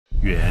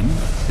Yuan,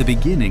 the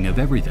beginning of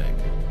everything.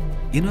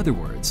 In other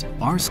words,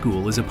 our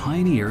school is a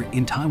pioneer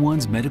in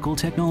Taiwan's medical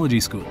technology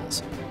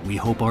schools. We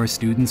hope our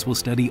students will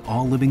study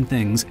all living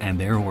things and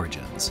their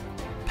origins.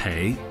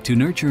 Pei, to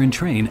nurture and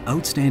train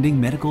outstanding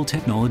medical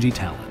technology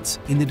talents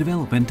in the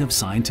development of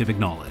scientific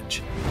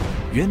knowledge.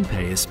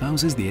 Yuanpei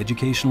espouses the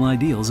educational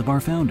ideals of our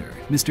founder,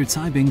 Mr.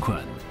 Tsai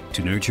Bing-kun,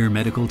 to nurture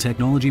medical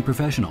technology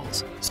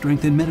professionals,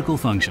 strengthen medical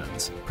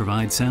functions,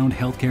 provide sound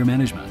healthcare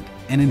management,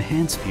 and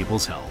enhance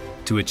people's health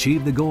to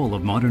achieve the goal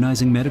of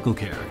modernizing medical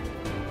care.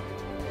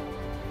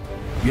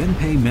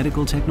 Yuanpei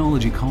Medical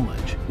Technology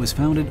College was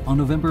founded on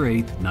November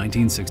 8,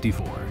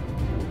 1964,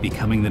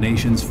 becoming the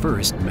nation's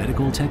first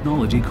medical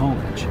technology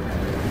college.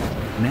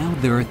 Now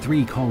there are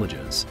 3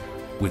 colleges,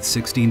 with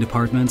 16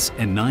 departments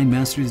and 9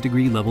 master's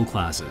degree level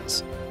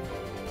classes.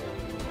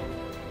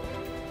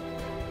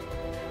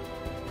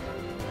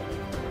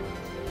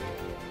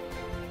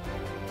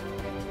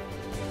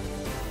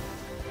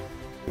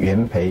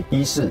 元培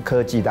医事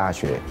科技大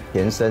学，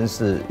前身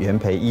是元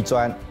培医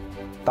专，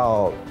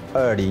到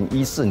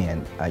2014年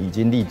已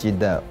经历经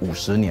了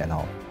50年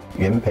哦。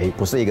元培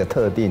不是一个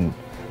特定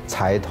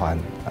财团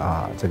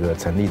这个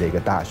成立的一个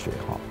大学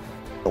哈，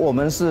我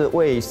们是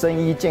为生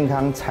医健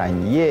康产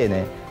业呢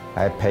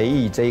来培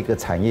育这个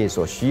产业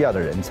所需要的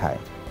人才，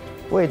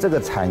为这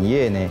个产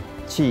业呢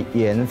去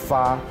研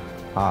发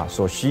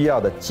所需要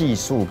的技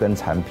术跟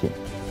产品。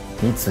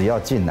你只要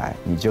进来，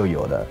你就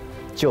有了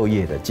就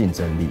业的竞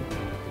争力。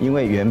 因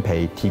为元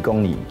培提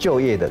供你就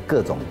业的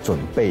各种准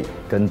备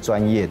跟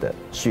专业的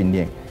训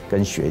练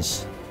跟学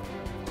习。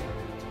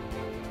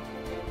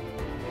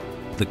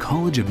The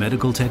College of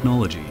Medical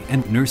Technology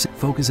and Nursing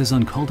focuses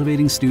on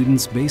cultivating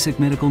students' basic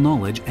medical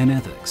knowledge and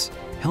ethics,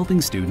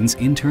 helping students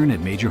intern at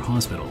major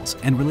hospitals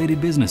and related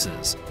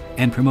businesses,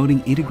 and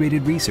promoting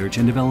integrated research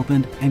and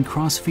development and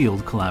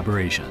cross-field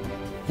collaboration.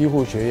 医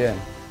护学院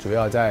主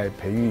要在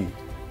培育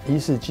医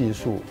事技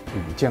术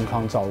与健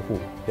康照护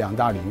2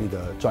大领域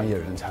的专业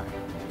人才。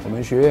 我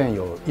们学院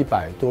有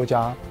100多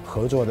家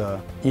合作的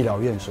医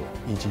疗院所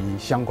以及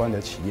相关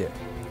的企业，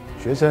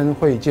学生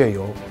会借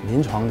由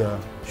临床的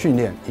训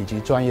练以及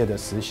专业的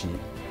实习，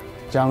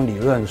将理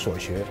论所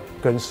学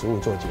跟实务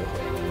做结合。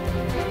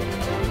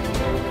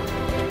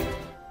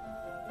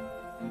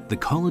 The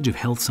College of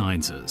Health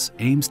Sciences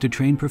aims to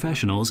train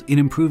professionals in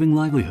improving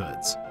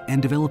livelihoods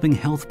and developing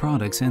health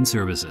products and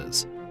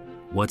services.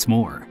 What's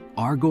more,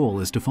 our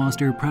goal is to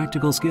foster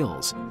practical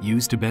skills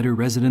used to better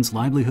residents'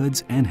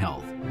 livelihoods and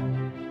health.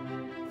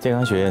 健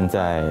康学院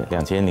在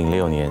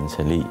2006年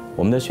成立，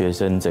我们的学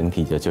生整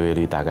体的就业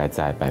率大概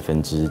在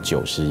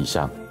90%以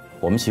上。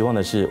我们期望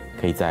的是，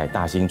可以在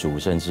大新竹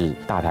甚至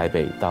大台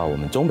北到我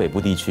们中北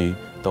部地区，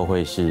都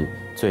会是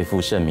最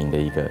负盛名的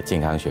一个健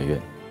康学院。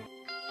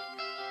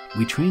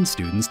 We train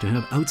students to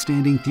have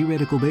outstanding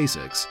theoretical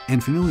basics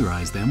and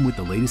familiarize them with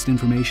the latest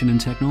information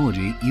and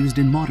technology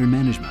used in modern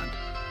management.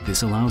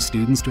 This allows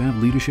students to have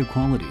leadership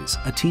qualities,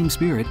 a team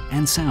spirit,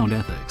 and sound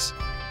ethics.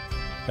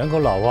 人口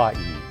老化与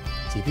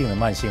疾病的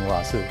慢性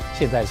化是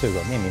现代社会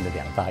面临的2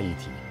大议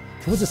题。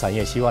福祉产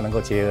业希望能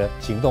够结合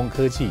行动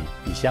科技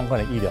与相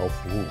关的医疗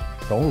服务，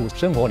融入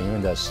生活里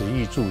面的食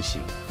衣住行，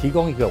提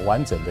供一个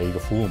完整的一个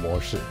服务模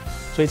式。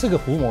所以这个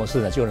服务模式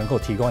呢，就能够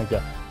提供一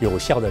个有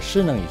效的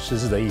失能与失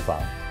智的预防，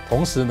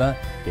同时呢，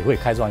也会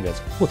开创一个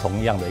不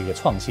同样的一个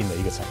创新的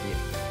一个产业。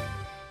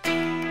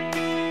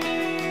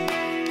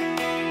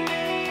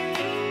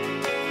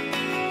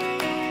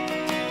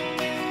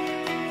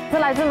 是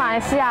来自马来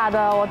西亚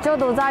的，我就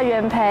读在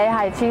元培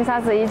海清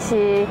31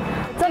期，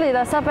这里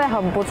的设备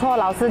很不错，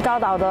老师教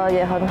导的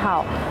也很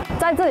好，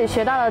在这里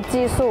学到的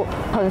技术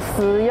很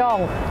实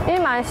用。因为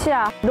马来西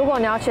亚如果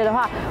你要学的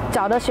话，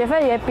缴的学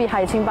费也比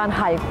海清班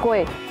还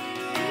贵。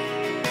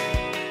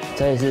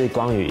这里是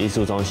光宇艺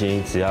术中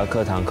心，只要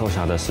课堂空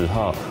暇的时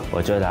候，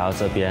我就来到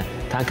这边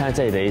看看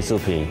这里的艺术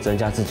品，增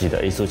加自己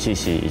的艺术气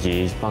息，以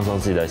及放松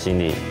自己的心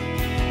灵。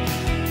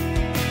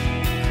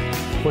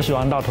 我喜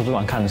欢到图书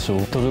馆看书，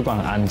图书馆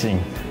很安静，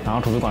然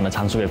后图书馆的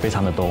藏书也非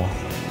常的多。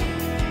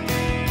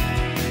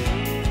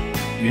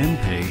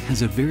Yuanpei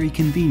has a very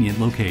convenient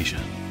location.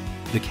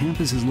 The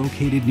campus is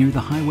located near the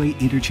highway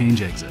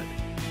interchange exit.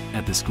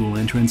 At the school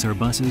entrance are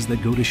buses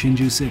that go to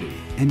Hsinchu City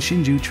and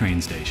Hsinchu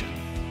train station.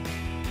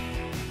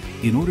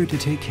 In order to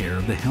take care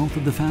of the health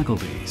of the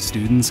faculty,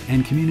 students,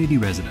 and community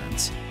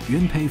residents,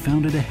 Yuanpei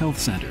founded a health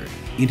center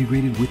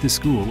integrated with the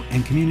school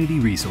and community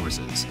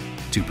resources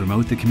to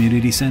promote the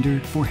community center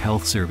for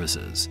health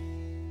services.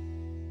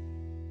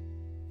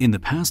 In the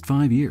past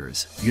 5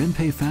 years,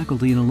 Yuanpei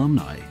faculty and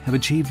alumni have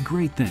achieved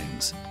great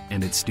things,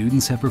 and its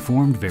students have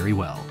performed very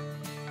well.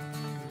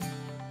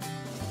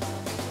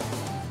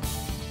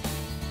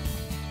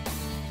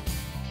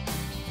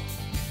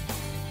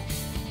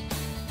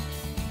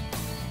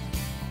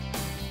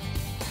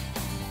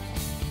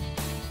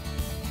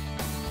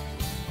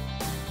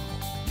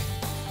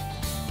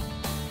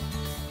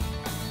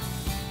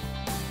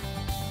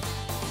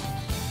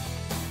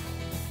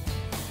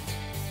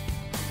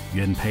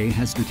 Yuanpei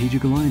has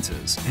strategic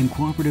alliances and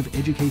cooperative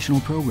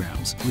educational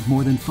programs with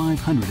more than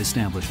 500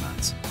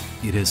 establishments.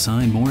 It has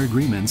signed more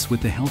agreements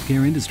with the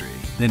healthcare industry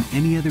than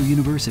any other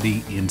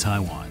university in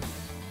Taiwan.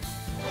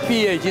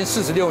 毕业已经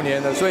46年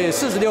了，所以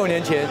46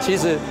年前其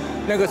实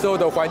那个时候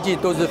的环境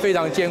都是非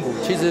常艰苦，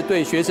其实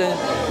对学生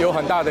有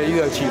很大的一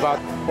个启发。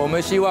我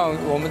们希望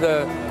我们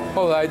的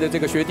后来的这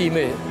个学弟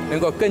妹能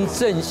够更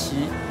珍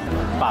惜，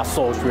把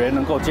所学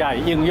能够加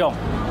以应用。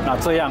那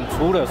这样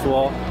除了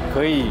说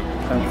可以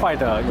很快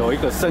的有一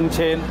个升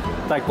迁，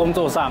在工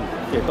作上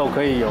也都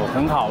可以有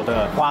很好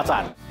的发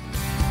展。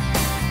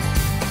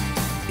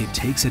It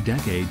takes a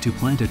decade to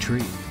plant a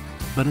tree,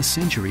 but a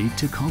century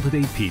to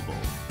cultivate people.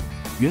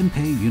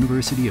 Yuanpei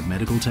University of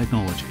Medical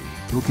Technology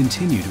will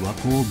continue to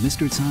uphold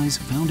Mr. Tsai's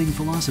founding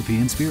philosophy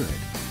and spirit,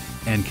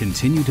 and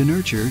continue to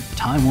nurture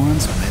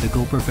Taiwan's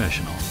medical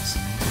professionals.